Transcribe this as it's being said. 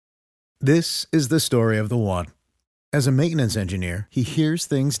This is the story of the one. As a maintenance engineer, he hears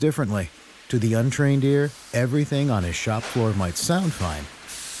things differently. To the untrained ear, everything on his shop floor might sound fine,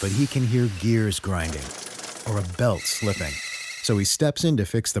 but he can hear gears grinding or a belt slipping. So he steps in to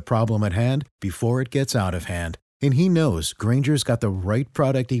fix the problem at hand before it gets out of hand. And he knows Grainger's got the right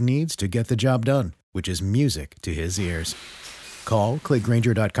product he needs to get the job done, which is music to his ears. Call, click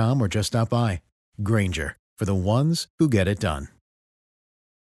Grainger.com, or just stop by. Grainger, for the ones who get it done.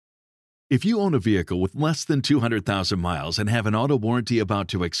 If you own a vehicle with less than 200,000 miles and have an auto warranty about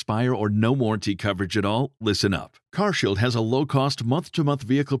to expire or no warranty coverage at all, listen up. CarShield has a low-cost month-to-month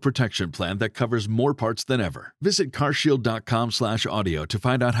vehicle protection plan that covers more parts than ever. Visit carshield.com/audio to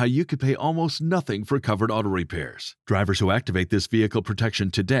find out how you could pay almost nothing for covered auto repairs. Drivers who activate this vehicle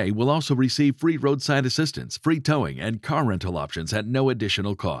protection today will also receive free roadside assistance, free towing, and car rental options at no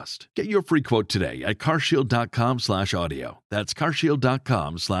additional cost. Get your free quote today at carshield.com/audio. That's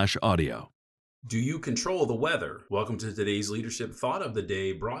carshield.com/audio. Do you control the weather? Welcome to today's Leadership Thought of the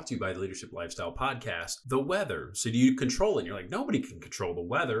Day, brought to you by the Leadership Lifestyle Podcast. The weather. So do you control it? And you're like, nobody can control the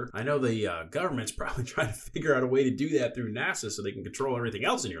weather. I know the government's probably trying to figure out a way to do that through NASA so they can control everything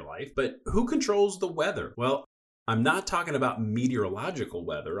else in your life. But who controls the weather? Well, I'm not talking about meteorological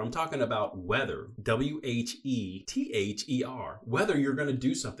weather. I'm talking about weather, WHETHER. Whether you're going to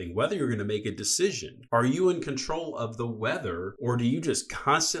do something, whether you're going to make a decision. Are you in control of the weather, or do you just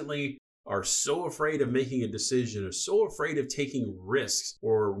constantly are so afraid of making a decision, or so afraid of taking risks,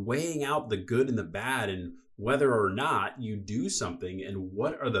 or weighing out the good and the bad, and whether or not you do something, and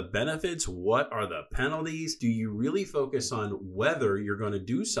what are the benefits, what are the penalties? Do you really focus on whether you're going to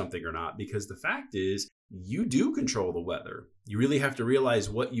do something or not? Because the fact is, you do control the weather. You really have to realize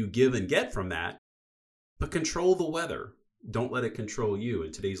what you give and get from that, but control the weather. Don't let it control you.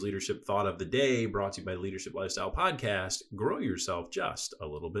 In today's Leadership Thought of the Day, brought to you by the Leadership Lifestyle Podcast, grow yourself just a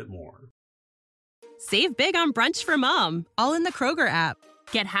little bit more. Save big on brunch for mom, all in the Kroger app.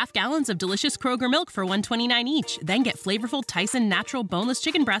 Get half gallons of delicious Kroger milk for $1.29 each. Then get flavorful Tyson natural boneless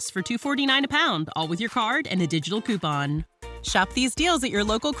chicken breasts for $2.49 a pound, all with your card and a digital coupon. Shop these deals at your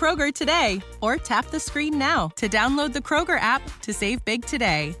local Kroger today, or tap the screen now to download the Kroger app to save big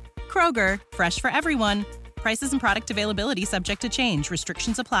today. Kroger, fresh for everyone. Prices and product availability subject to change.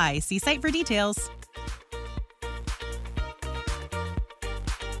 Restrictions apply. See site for details.